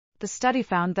The study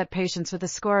found that patients with a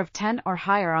score of 10 or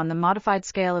higher on the modified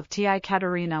scale of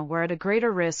TI-Katarina were at a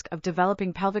greater risk of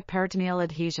developing pelvic peritoneal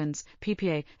adhesions,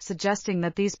 PPA, suggesting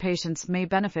that these patients may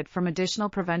benefit from additional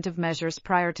preventive measures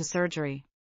prior to surgery.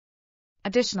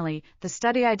 Additionally, the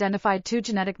study identified two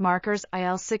genetic markers,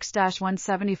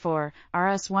 IL-6-174,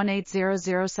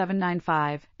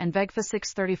 RS1800795, and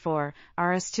VEGFA634,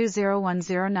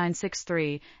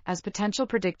 RS2010963, as potential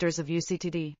predictors of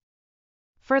UCTD.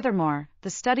 Furthermore, the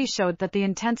study showed that the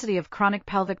intensity of chronic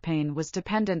pelvic pain was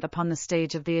dependent upon the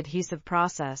stage of the adhesive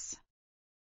process.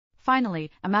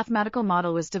 Finally, a mathematical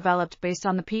model was developed based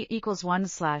on the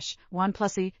P=1/1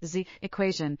 plus E, Z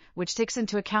equation, which takes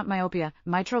into account myopia,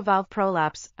 mitral valve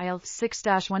prolapse,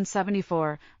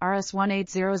 IL-6-174,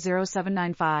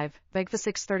 RS1800795,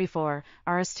 VEGFA634,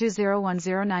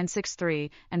 RS2010963,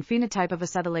 and phenotype of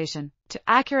acetylation, to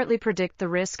accurately predict the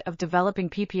risk of developing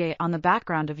PPA on the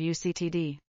background of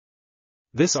UCTD.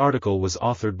 This article was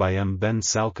authored by M. Ben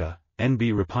SALKHA,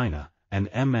 N.B. REPINA, and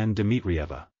M. N.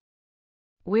 DMITRIEVA.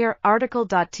 We are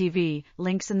RTCLTV,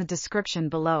 links in the description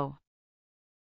below.